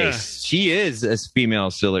 Lavender face. Yeah. She is a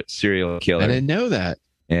female serial killer. I didn't know that.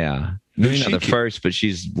 Yeah. Maybe not the first, but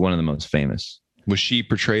she's one of the most famous. Was she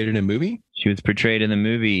portrayed in a movie? She was portrayed in the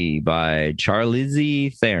movie by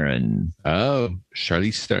Charlize Theron. Oh,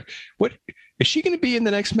 Charlize Theron. What is she going to be in the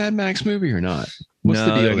next Mad Max movie or not? What's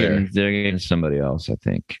the deal there? They're getting somebody else, I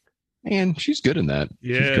think. Man, she's good in that.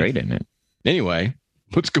 Yeah. She's great in it. Anyway,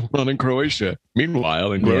 what's going on in Croatia?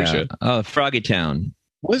 Meanwhile, in Croatia. Oh, Froggy Town.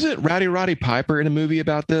 Was it Roddy Piper in a movie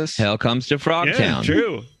about this? Hell Comes to Frogtown. Yeah,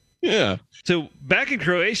 true. Yeah. So back in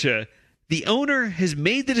Croatia, the owner has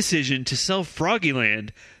made the decision to sell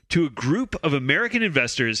Froggyland to a group of American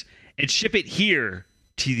investors and ship it here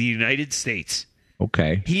to the United States.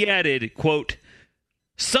 Okay. He added, quote,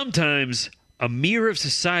 "Sometimes a mirror of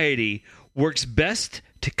society works best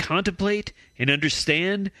to contemplate and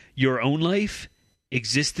understand your own life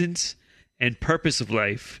existence, and purpose of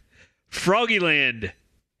life, Froggyland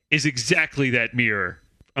is exactly that mirror,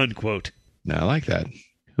 unquote. No, I like that.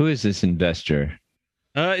 Who is this investor?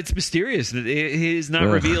 It's mysterious. It is not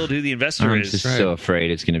Ugh. revealed who the investor I'm is. just Right. so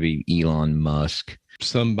afraid it's going to be Elon Musk.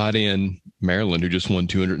 Somebody in Maryland who just won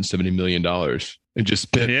 $270 million and just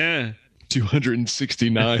spent Yeah.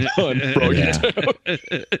 $269 on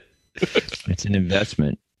Frogtown. It's an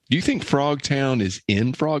investment. Do you think Frogtown is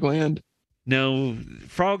in Frogland? No,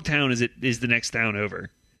 Frogtown is the next town over.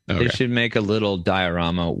 Okay. They should make a little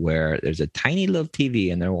diorama where there's a tiny little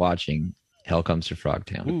TV and they're watching Hell Comes to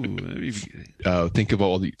Frogtown. Ooh, that'd be- Think of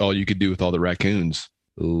all you could do with all the raccoons.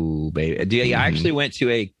 Ooh, baby. I actually went to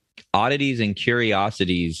a Oddities and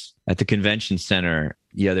Curiosities at the convention center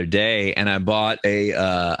the other day, and I bought a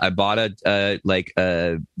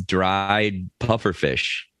dried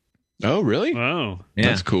pufferfish. Oh, really? wow. Yeah,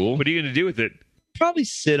 That's cool. What are you going to do with it? probably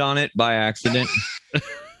sit on it by accident.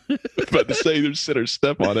 About to say there's sit or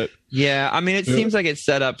step on it. Yeah, I mean, it seems like it's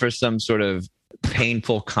set up for some sort of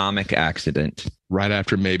painful comic accident. Right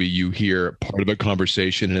after maybe you hear part of a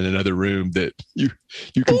conversation in another room that you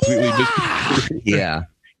completely missed.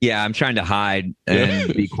 Yeah, I'm trying to hide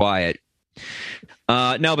and be quiet.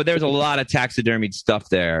 No, but there's a lot of taxidermied stuff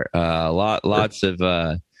there. Lots of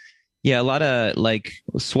a lot of like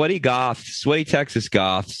sweaty Texas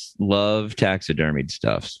goths love taxidermied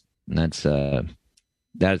stuff. And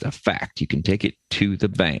that is a fact. You can take it to the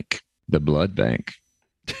bank, the blood bank.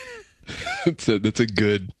 That's a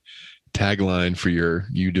good tagline for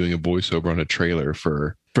you doing a voiceover on a trailer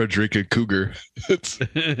for Frederica Cougar.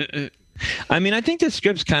 I mean, I think the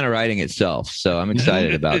script's kind of writing itself, so I'm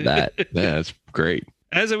excited about that. That's great.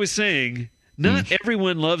 As I was saying, not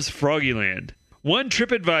everyone loves Froggyland. One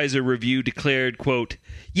TripAdvisor review declared, quote,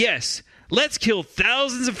 "Yes, let's kill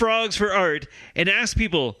thousands of frogs for art and ask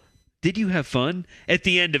people, did you have fun? At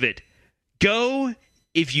the end of it, go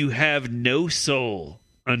if you have no soul,"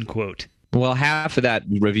 unquote. Well, half of that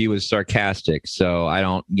review was sarcastic, so I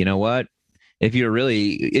don't. You know what? If you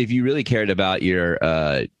really cared about your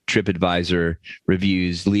TripAdvisor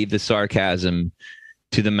reviews, leave the sarcasm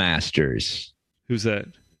to the masters. Who's that?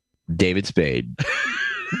 David Spade.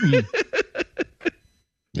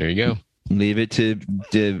 There you go. Leave it to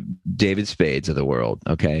David Spades of the world.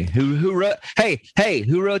 Okay. Who wrote? Hey,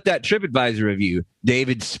 who wrote that TripAdvisor review?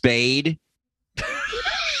 David Spade.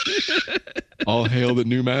 All hail the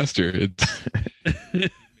new master.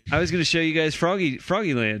 I was going to show you guys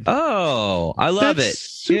Froggyland. Oh, I love That's it.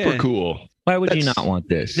 super Yeah. cool. Why would you That's- not want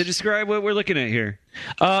this? To describe what we're looking at here.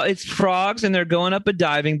 It's frogs, and they're going up a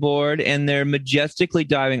diving board, and they're majestically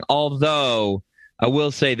diving. Although I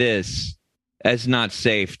will say this: it's not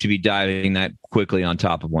safe to be diving that quickly on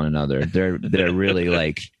top of one another. They're really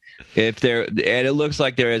like, and it looks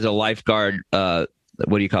like there is a lifeguard. What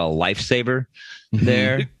do you call a lifesaver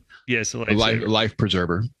there? Yes, a Life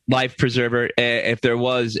preserver. Life preserver. If there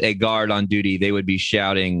was a guard on duty, they would be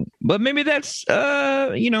shouting. But maybe that's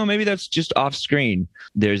maybe that's just off screen.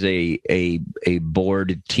 There's a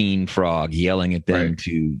bored teen frog yelling at them Right.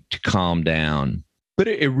 to calm down. But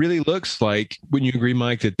it really looks like, wouldn't you agree,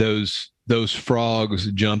 Mike, that those frogs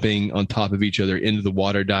jumping on top of each other into the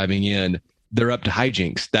water, diving in, they're up to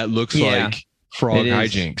hijinks. That looks Yeah. like frog It is.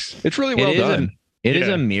 hijinks. It's really well done. It is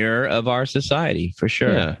Yeah. a mirror of our society for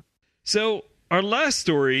sure. Yeah. So our last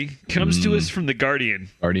story comes to us from The Guardian.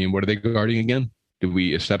 Guardian, what are they guarding again? Did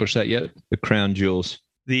we establish that yet? The crown jewels.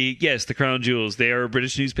 The Crown Jewels. They are a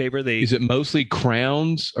British newspaper. Is it mostly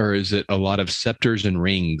crowns or is it a lot of scepters and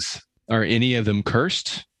rings? Are any of them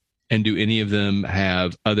cursed? And do any of them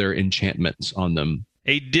have other enchantments on them?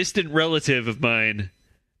 A distant relative of mine,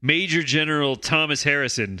 Major General Thomas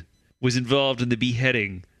Harrison, was involved in the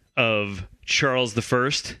beheading of Charles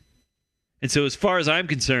I. And so as far as I'm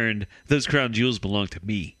concerned, those crown jewels belong to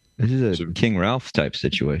me. This is a King Ralph type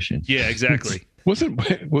situation. Yeah, exactly. Was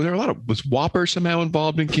Whopper somehow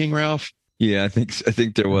involved in King Ralph? Yeah, I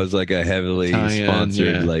think there was like a heavily Tie-in,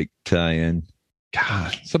 sponsored yeah. tie-in.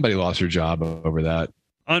 God, somebody lost their job over that.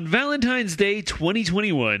 On Valentine's Day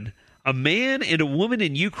 2021, a man and a woman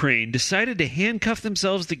in Ukraine decided to handcuff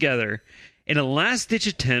themselves together in a last-ditch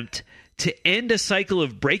attempt to end a cycle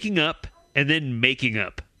of breaking up and then making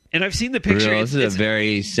up. And I've seen the picture. Real, this is a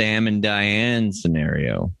very Sam and Diane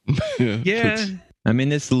scenario. Yeah. I mean,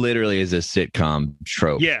 this literally is a sitcom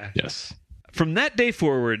trope. Yeah. Yes. From that day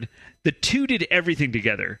forward, the two did everything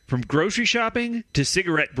together, from grocery shopping to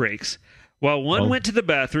cigarette breaks. While one went to the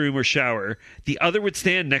bathroom or shower, the other would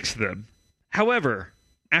stand next to them. However,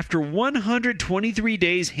 after 123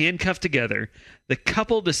 days handcuffed together, the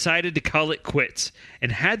couple decided to call it quits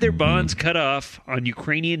and had their bonds cut off on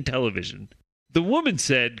Ukrainian television. The woman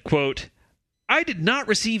said, quote, "I did not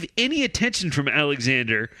receive any attention from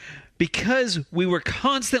Alexander because we were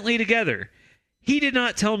constantly together. He did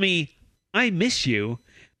not tell me, 'I miss you,'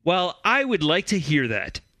 while I would like to hear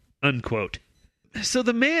that," unquote. So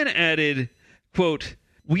the man added, quote,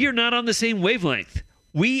 "We are not on the same wavelength.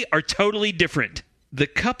 We are totally different." The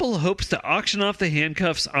couple hopes to auction off the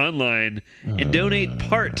handcuffs online and donate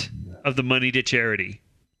part of the money to charity.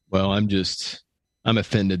 Well, I'm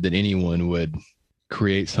offended that anyone would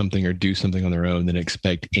create something or do something on their own and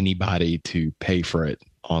expect anybody to pay for it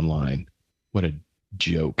online. What a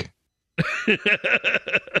joke.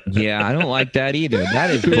 Yeah, I don't like that either. That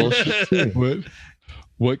is bullshit too.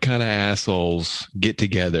 What kind of assholes get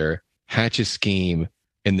together, hatch a scheme,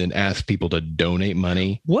 and then ask people to donate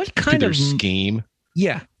money What to kind their of scheme?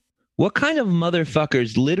 Yeah. What kind of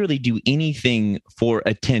motherfuckers literally do anything for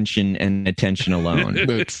attention and attention alone?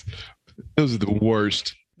 Those are the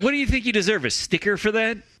worst, What do you think you deserve? A sticker for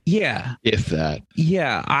that? Yeah. if that.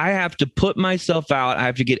 Yeah. I have to put myself out. I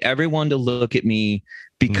have to get everyone to look at me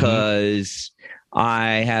because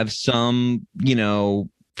I have some,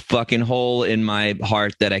 fucking hole in my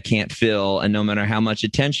heart that I can't fill. And no matter how much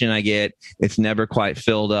attention I get, it's never quite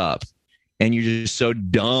filled up. And you're just so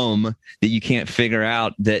dumb that you can't figure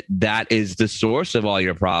out that that is the source of all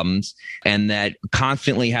your problems, and that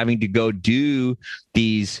constantly having to go do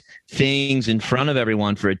these things in front of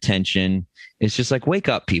everyone for attention is just like, wake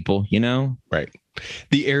up, people, Right.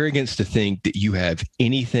 The arrogance to think that you have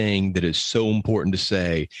anything that is so important to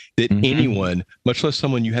say that anyone, much less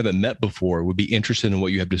someone you haven't met before, would be interested in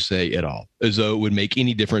what you have to say at all, as though it would make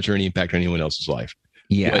any difference or any impact on anyone else's life.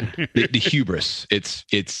 Yeah. The hubris, it's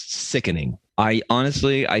sickening. I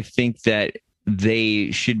think that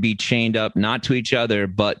they should be chained up, not to each other,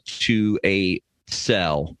 but to a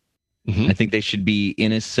cell. I think they should be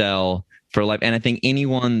in a cell for life. And I think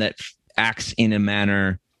anyone that acts in a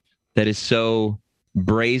manner that is so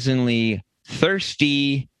brazenly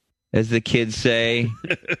thirsty, as the kids say,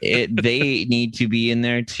 they need to be in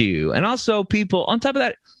there too. And also people, on top of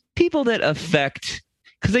that, people that affect,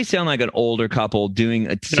 because they sound like an older couple doing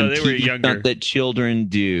some TV stunt that children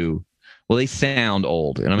do. Well, they sound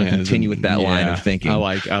old, and I'm going to continue with that line of thinking. I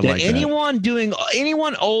like anyone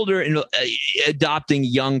older and adopting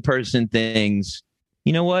young person things.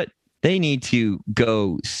 You know what? They need to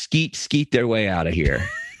go skeet their way out of here,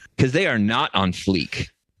 because they are not on fleek.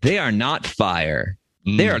 They are not fire.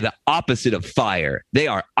 They are the opposite of fire. They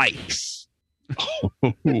are ice.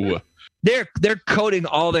 They're coating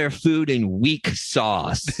all their food in weak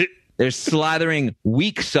sauce. They're slathering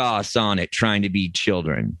weak sauce on it, trying to be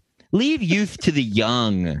children. Leave youth to the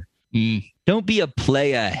young. Don't be a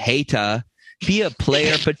player hater. Be a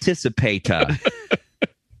player participator.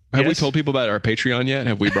 Have we told people about our Patreon yet?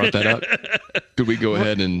 Have we brought that up? Could we go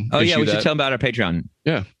ahead and we should that? tell them about our Patreon.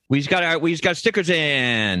 Yeah. We just got stickers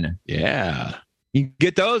in. Yeah. You can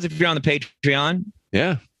get those if you're on the Patreon.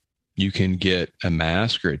 Yeah. You can get a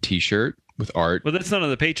mask or a t-shirt with art. Well, that's not on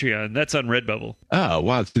the Patreon. That's on Redbubble. Oh,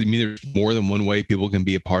 wow. So, there's more than one way people can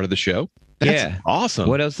be a part of the show? That's awesome.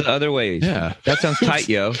 What else are the other ways? Yeah. That sounds tight,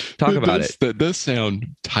 yo. Talk about it. That does sound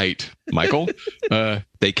tight, Michael.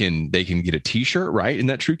 They can get a t-shirt, right? Isn't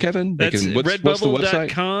that true, Kevin? That's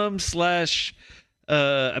redbubble.com/,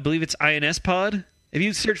 I believe it's INSPod. If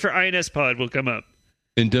you search for INSPod, we'll come up.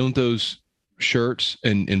 And don't those shirts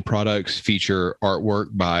and products feature artwork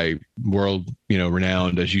by world,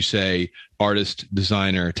 renowned, as you say, artist,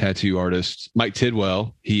 designer, tattoo artist Mike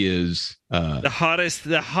Tidwell? He is the hottest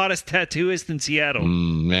tattooist in Seattle.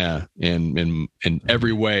 Yeah, in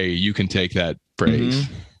every way you can take that phrase.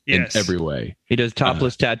 Yes. In every way. He does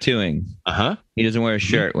topless tattooing. He doesn't wear a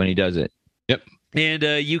shirt when he does it. Yep. And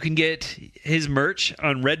you can get his merch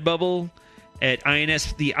on Redbubble at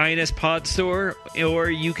the INS Pod store,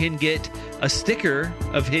 or you can get a sticker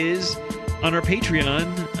of his on our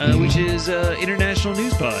Patreon, which is International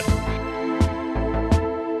News Pod.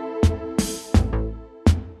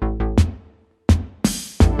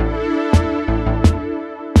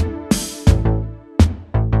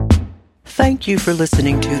 Thank you for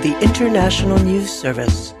listening to the International News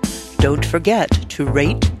Service. Don't forget to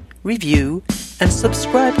rate, review, and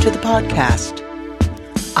subscribe to the podcast.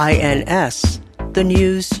 INS, the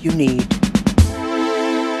news you need.